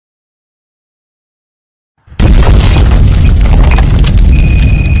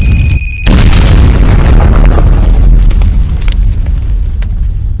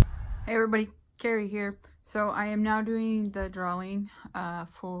Carrie here. So I am now doing the drawing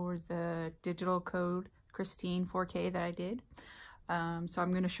for the digital code Christine 4K that I did. So I'm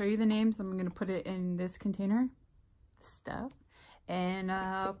going to show you the names. I'm going to put it in this container, stuff, and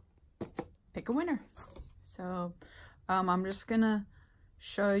pick a winner. So I'm just going to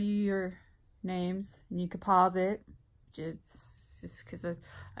show you your names, and you can pause it, just because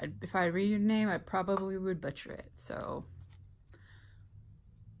if I read your name, I probably would butcher it. So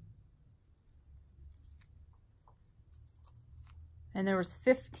and there was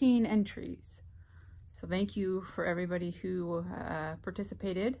 15 entries. So thank you for everybody who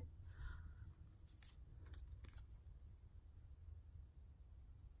participated.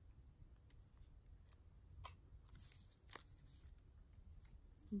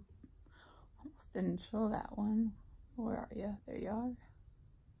 Almost didn't show that one. Where are you? There you are.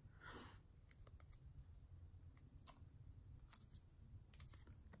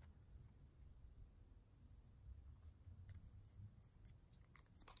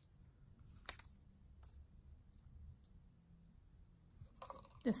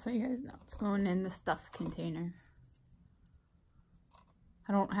 Just so you guys know, it's going in the stuff container.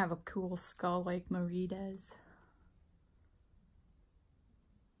 I don't have a cool skull like Marie does.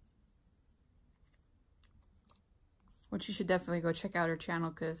 Which you should definitely go check out her channel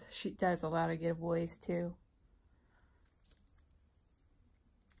because she does a lot of giveaways too.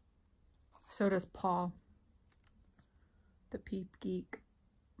 So does Paul, the Peep Geek.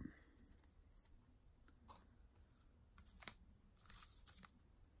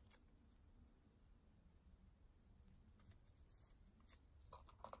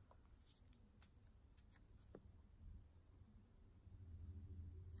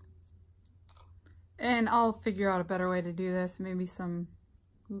 And I'll figure out a better way to do this. Maybe some,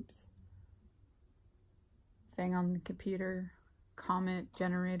 oops, thing on the computer, comment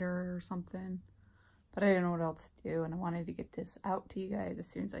generator or something. But I didn't know what else to do, and I wanted to get this out to you guys as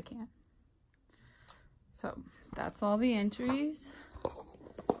soon as I can. So that's all the entries.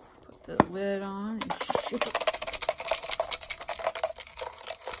 Put the lid on and ship it.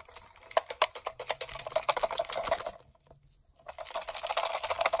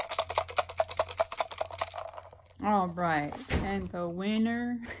 All right, and the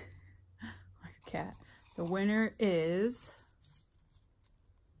winner, cat. The winner is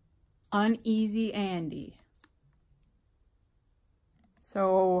Uneasy Andy.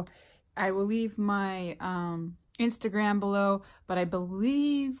 So I will leave my Instagram below, but I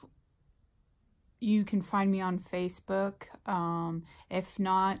believe you can find me on Facebook. If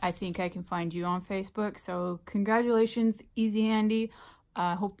not, I think I can find you on Facebook. So congratulations, Easy Andy.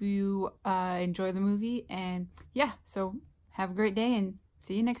 Hope you enjoy the movie, and yeah, so have a great day and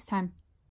see you next time.